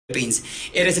Philippines.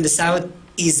 It is in the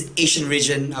Southeast Asian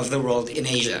region of the world in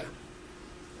Asia.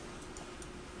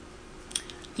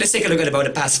 Let's take a look at about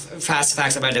the fast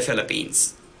facts about the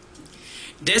Philippines.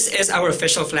 This is our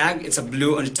official flag. It's a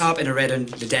blue on the top and a red on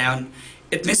the down.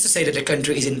 It means to say that the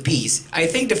country is in peace. I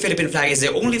think the Philippine flag is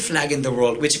the only flag in the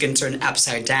world which you can turn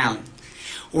upside down.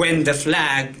 When the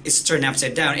flag is turned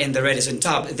upside down and the red is on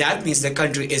top, that means the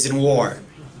country is in war.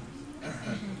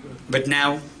 But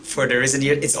now, for the recent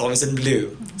year, it's always in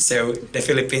blue. So the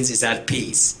Philippines is at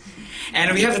peace.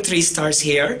 And we have the 3 stars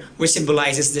here, which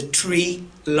symbolizes the 3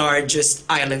 largest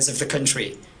islands of the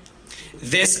country.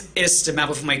 This is the map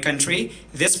of my country.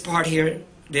 This part here,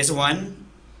 this one,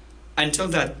 until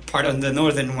that part on the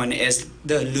northern one is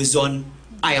the Luzon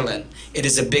Island. It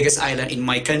is the biggest island in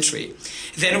my country.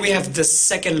 Then we have the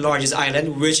 2nd largest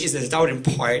island, which is the southern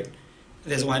part.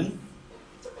 This one.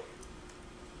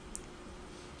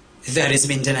 That is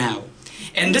Mindanao.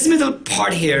 And this middle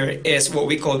part here is what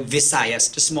we call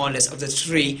Visayas, the smallest of the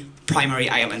 3 primary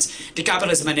islands. The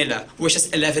capital is Manila, which has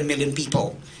 11 million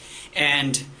people.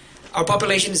 And our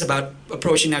population is about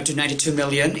approaching now to 92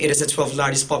 million. It is the 12th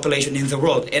largest population in the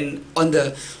world. And on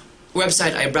the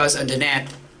website I browsed on the net,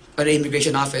 on the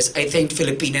immigration office, I think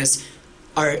Filipinos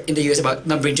are in the US about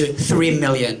numbering to 3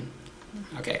 million.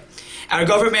 Okay. Our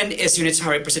government is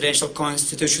unitary presidential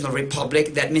constitutional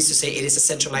republic. That means to say it is a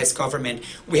centralized government.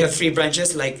 We have 3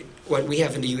 branches like what we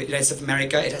have in the United States of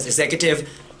America. It has executive,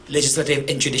 legislative,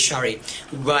 and judiciary.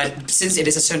 But since it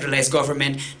is a centralized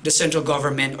government, the central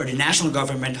government or the national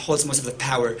government holds most of the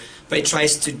power, but it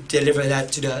tries to deliver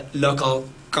that to the local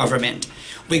government.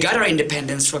 We got our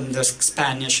independence from the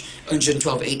Spanish on June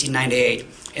 12, 1898,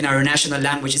 and our national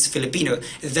language is Filipino.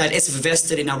 That is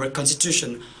vested in our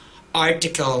constitution.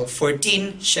 Article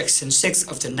 14, Section 6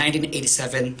 of the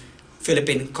 1987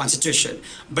 Philippine Constitution.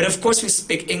 But of course we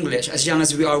speak English. As young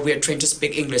as we are trained to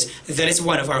speak English. That is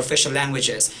one of our official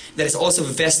languages. That is also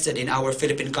vested in our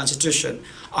Philippine Constitution.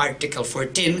 Article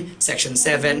 14, Section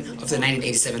 7 of the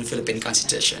 1987 Philippine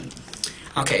Constitution.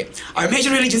 Okay, our major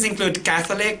religions include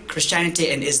Catholic,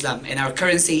 Christianity, and Islam, and our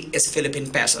currency is Philippine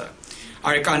peso.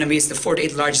 Our economy is the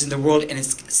 48th largest in the world, and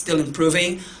it's still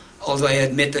improving. Although I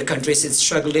admit the country is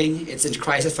struggling, it's in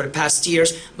crisis for the past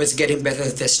years, but it's getting better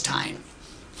this time.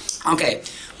 Okay,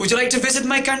 would you like to visit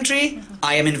my country?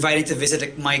 I am invited to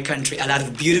visit my country. A lot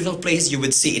of beautiful places you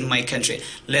would see in my country.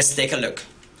 Let's take a look.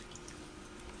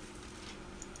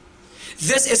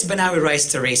 This is Banawe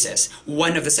Rice Terraces,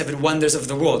 one of the 7 wonders of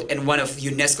the world and one of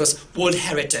UNESCO's World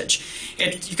Heritage.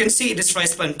 You can see this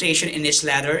rice plantation in each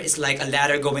ladder. It's like a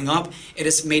ladder going up. It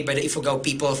is made by the Ifugao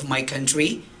people of my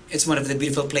country. It's one of the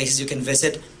beautiful places you can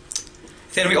visit.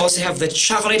 Then we also have the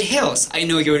Chocolate Hills. I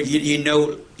know you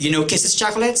know Kisses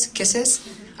chocolates? Kisses?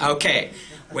 Okay.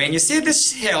 When you see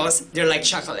these hills, they're like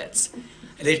chocolates.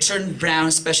 They turn brown,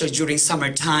 especially during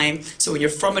summertime. So when you're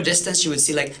from a distance, you would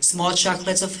see like small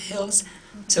chocolates of hills.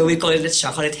 So we call it the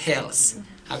Chocolate Hills.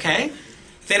 Okay?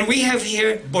 Then we have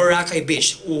here Boracay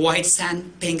Beach. White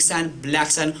sand, pink sand, black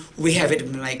sand. We have it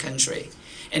in my country.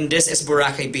 And this is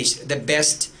Boracay Beach, the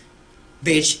best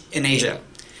beach in Asia.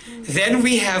 Then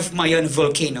we have Mayon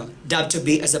volcano, dubbed to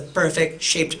be as a perfect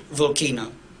shaped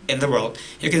volcano in the world.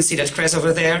 You can see that crest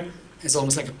over there. It's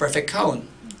almost like a perfect cone.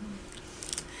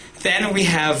 Then we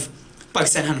have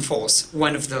Pagsanhan Falls,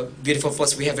 one of the beautiful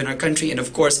falls we have in our country, and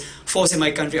of course falls in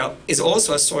my country is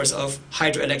also a source of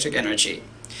hydroelectric energy.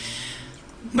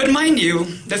 But mind you,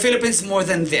 the Philippines is more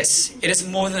than this. It is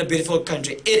more than a beautiful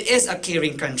country. It is a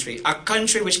caring country. A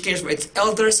country which cares for its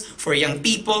elders, for young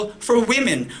people, for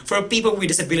women, for people with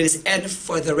disabilities, and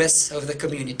for the rest of the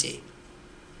community.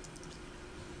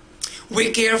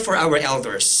 We care for our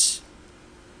elders.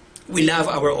 We love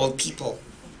our old people.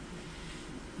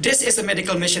 This is a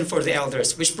medical mission for the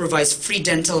elders, which provides free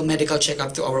dental medical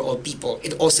checkup to our old people.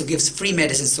 It also gives free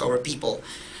medicines to our people.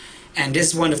 And this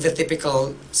is one of the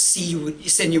typical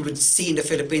sin you would see in the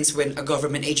Philippines when a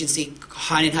government agency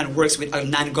hand-in-hand works with a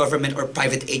non-government or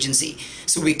private agency.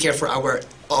 So we care for our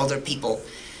older people.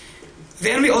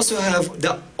 Then we also have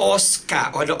the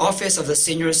OSCA, or the Office of the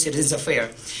Senior Citizens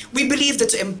Affairs. We believe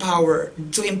that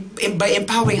by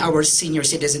empowering our senior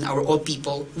citizens, our old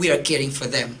people, we are caring for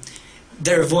them.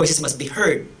 Their voices must be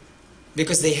heard,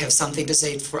 because they have something to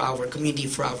say for our community,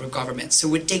 for our government. So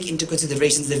we take into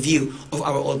consideration the view of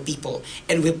our old people,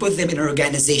 and we put them in an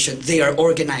organization. They are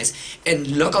organized,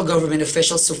 and local government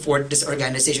officials support this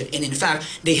organization. And in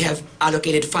fact, they have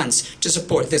allocated funds to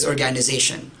support this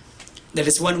organization. That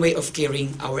is one way of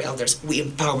caring our elders. We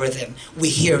empower them. We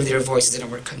hear their voices in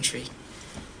our country.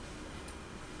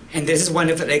 And this is one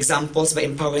of the examples. By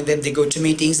empowering them, they go to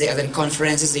meetings, they attend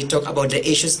conferences, they talk about the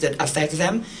issues that affect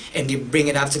them, and they bring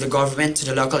it up to the government, to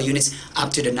the local units,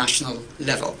 up to the national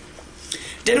level.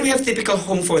 Then we have typical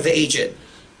home for the aged.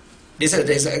 This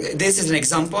is an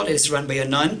example. It is run by a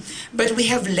nun, but we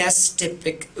have less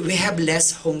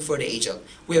home for the aged.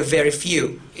 We have very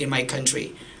few in my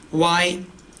country. Why?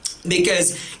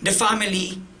 Because the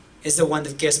family is the one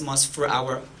that cares most for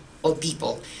our old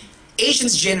people.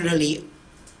 Asians generally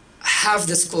have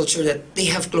this culture that they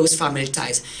have close family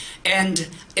ties. And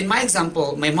in my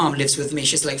example, my mom lives with me.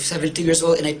 She's like 70 years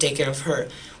old and I take care of her.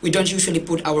 We don't usually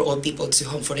put our old people to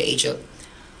home for the aged.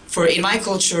 For in my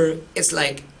culture, it's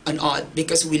like an odd,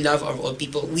 because we love our old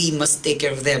people. We must take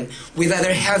care of them. We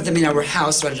rather have them in our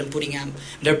house rather than putting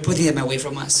them away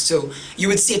from us. So you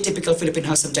would see a typical Philippine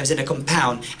house sometimes in a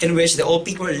compound in which the old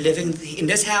people are living in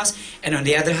this house, and on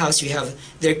the other house you have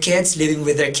their kids living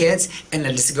with their kids, and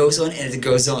then this goes on and it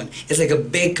goes on. It's like a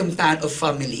big compound of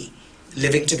family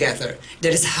living together.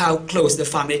 That is how close the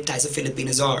family ties of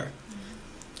Filipinos are.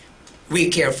 We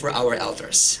care for our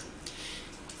elders.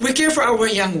 We care for our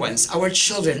young ones, our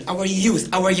children, our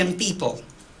youth, our young people.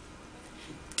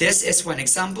 This is one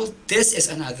example. This is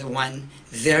another one.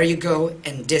 There you go.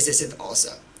 And this is it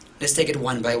also. Let's take it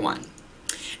one by one.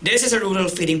 This is a rural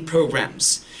feeding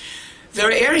programs. There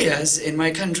are areas in my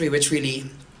country which really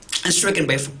are stricken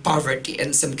by poverty,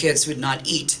 and some kids would not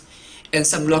eat. And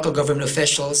some local government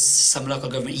officials, some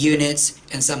local government units,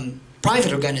 and some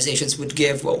private organizations would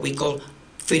give what we call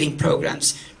feeding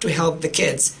programs to help the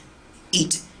kids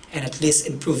eat and at least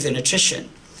improve their nutrition.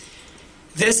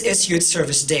 This is Youth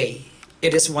Service Day.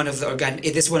 It is one of the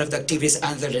activities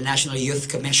under the National Youth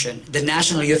Commission. The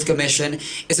National Youth Commission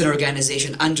is an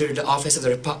organization under the office of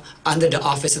the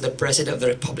President of the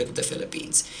Republic of the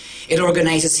Philippines. It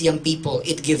organizes young people.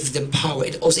 It gives them power.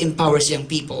 It also empowers young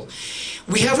people.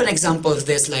 We have an example of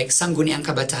this, like Sangguniang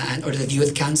Kabataan or the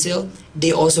Youth Council.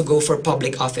 They also go for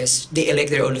public office. They elect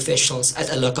their own officials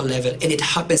at a local level, and it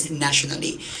happens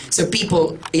nationally. So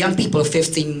young people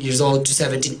 15 years old to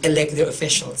 17 elect their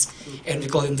officials, and we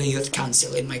call them the Youth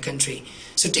Council in my country.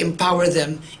 So to empower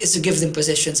them is to give them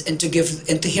positions and to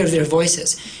hear their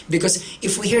voices. Because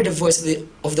if we hear the voice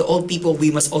of the old people,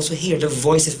 we must also hear the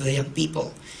voices of the young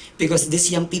people. Because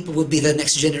these young people will be the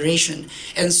next generation.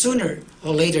 And sooner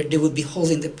or later, they will be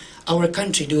holding our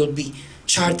country. They will be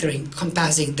chartering,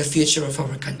 compassing the future of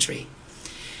our country.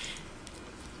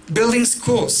 Building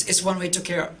schools is one way to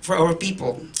care for our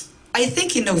people. I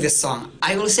think you know this song.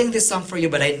 I will sing this song for you,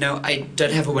 but I know I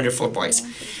don't have a wonderful voice.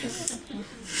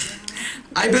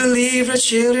 I believe the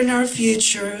children are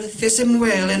future. Teach them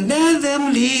well and let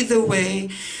them lead the way.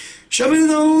 Show them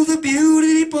all the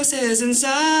beauty they possess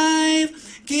inside.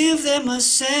 Give them a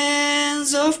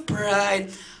sense of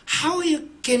pride. How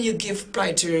can you give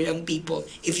pride to your young people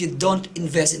if you don't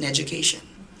invest in education?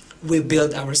 We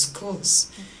build our schools.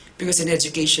 Because in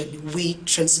education, we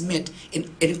transmit,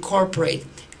 incorporate,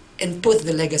 and put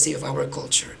the legacy of our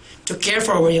culture. To care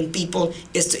for our young people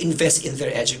is to invest in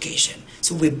their education.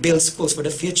 So we build schools for the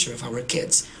future of our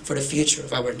kids, for the future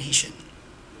of our nation.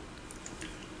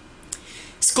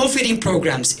 School feeding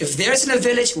programs. If there's in a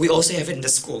village, we also have it in the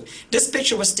school. This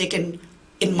picture was taken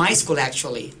in my school,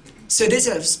 actually. So this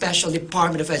is a special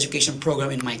Department of Education program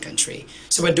in my country.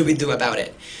 So what do we do about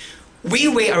it? We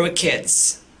weigh our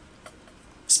kids,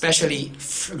 especially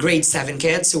grade 7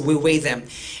 kids, so we weigh them.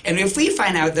 And if we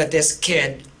find out that this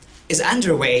kid is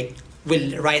underweight,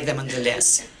 we'll write them on the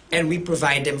list. And we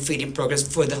provide them feeding programs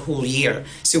for the whole year.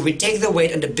 So we take the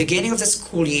weight at the beginning of the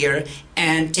school year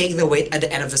and take the weight at the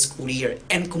end of the school year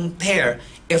and compare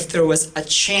if there was a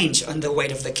change on the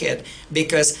weight of the kid.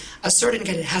 Because a certain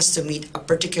kid has to meet a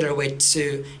particular weight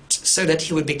so that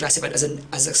he would be classified as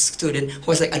a student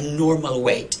who has like a normal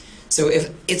weight. So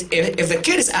if the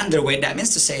kid is underweight, that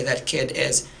means to say that kid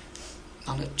is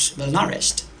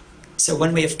malnourished. So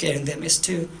one way of caring them is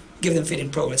to give them feeding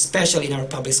programs, especially in our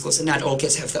public schools. And not all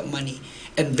kids have that money.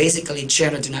 And basically,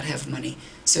 children do not have money.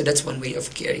 So that's one way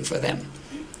of caring for them.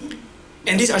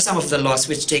 And these are some of the laws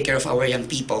which take care of our young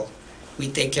people. We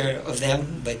take care of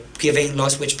them by giving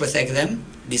laws which protect them.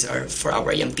 These are for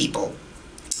our young people.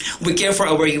 We care for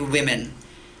our women.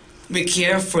 We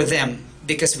care for them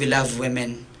because we love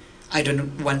women. I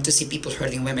don't want to see people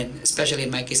hurting women, especially in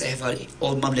my case, I have an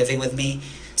old mom living with me.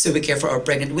 So we care for our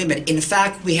pregnant women. In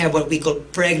fact, we have what we call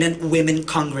Pregnant Women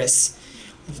Congress.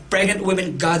 Pregnant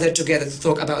women gather together to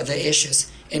talk about the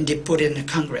issues, and they put it in a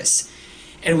Congress.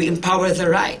 And we empower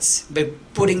their rights by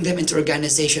putting them into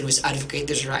organizations which advocate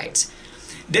these rights.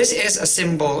 This is a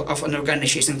symbol of an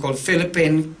organization called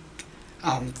Philippine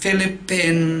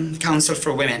Council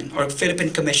for Women, or Philippine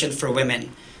Commission for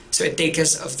Women. So it takes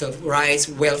us of the rights,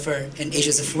 welfare, and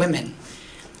issues of women.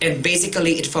 And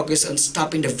basically, it focuses on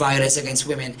stopping the violence against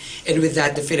women. And with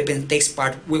that, the Philippines takes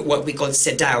part with what we call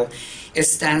CEDAW. It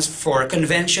stands for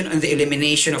Convention on the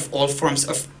Elimination of All Forms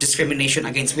of Discrimination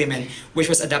Against Women, which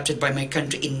was adopted by my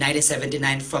country in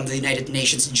 1979 from the United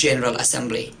Nations General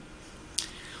Assembly.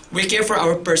 We care for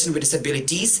our persons with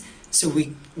disabilities, so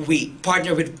we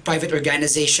partner with private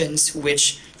organizations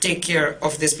which take care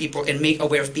of these people and make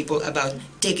aware of people about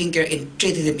taking care and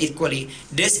treating them equally.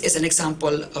 This is an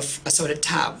example of a soda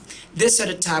tab. This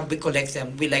soda tab, we collect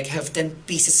them. We like have 10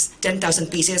 pieces,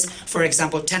 10,000 pieces. For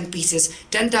example, 10 pieces,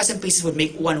 10,000 pieces would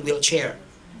make one wheelchair.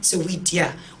 So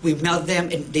we melt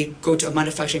them and they go to a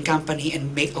manufacturing company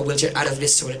and make a wheelchair out of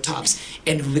these soda tabs.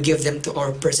 And we give them to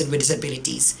our person with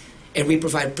disabilities. And we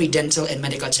provide pre-dental and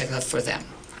medical checkup for them.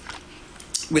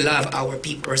 We love our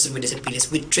person with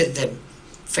disabilities. We treat them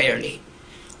fairly.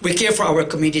 We care for our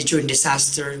community during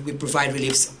disaster. We provide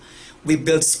reliefs. We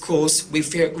build schools. We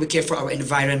care for our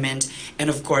environment. And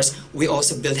of course, we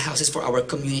also build houses for our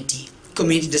community.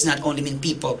 Community does not only mean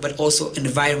people, but also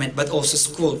environment, but also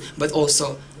school, but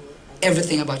also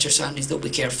everything about your surroundings that we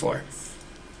care for.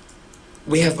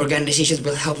 We have organizations that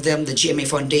will help them, the GMA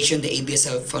Foundation, the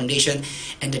ABSL Foundation,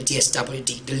 and the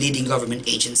DSWD, the leading government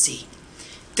agency.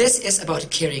 This is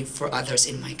about caring for others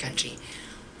in my country.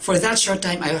 For that short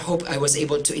time, I hope I was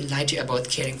able to enlighten you about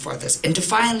caring for others. And to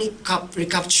finally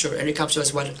recapture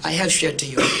what I have shared to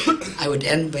you, I would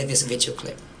end by this video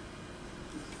clip.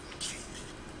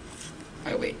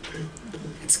 Oh, wait.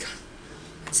 It's gone.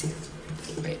 Let's see.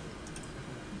 Wait.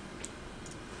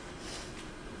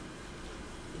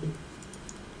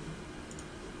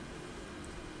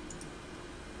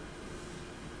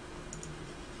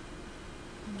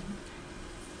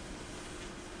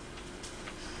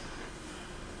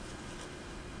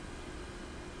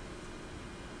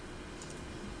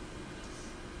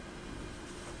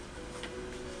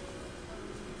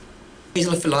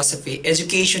 Philosophy,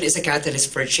 education is a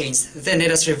catalyst for change. Then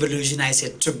let us revolutionize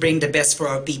it to bring the best for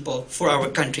our people, for our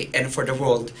country, and for the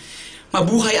world.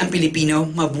 Mabuhay ang Pilipino,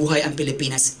 mabuhay ang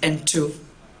Pilipinas. And to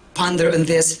ponder on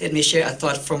this, let me share a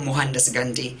thought from Mohandas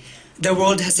Gandhi. The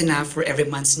world has enough for every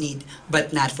man's need,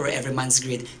 but not for every man's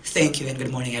greed. Thank you and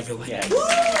good morning, everyone. Yeah.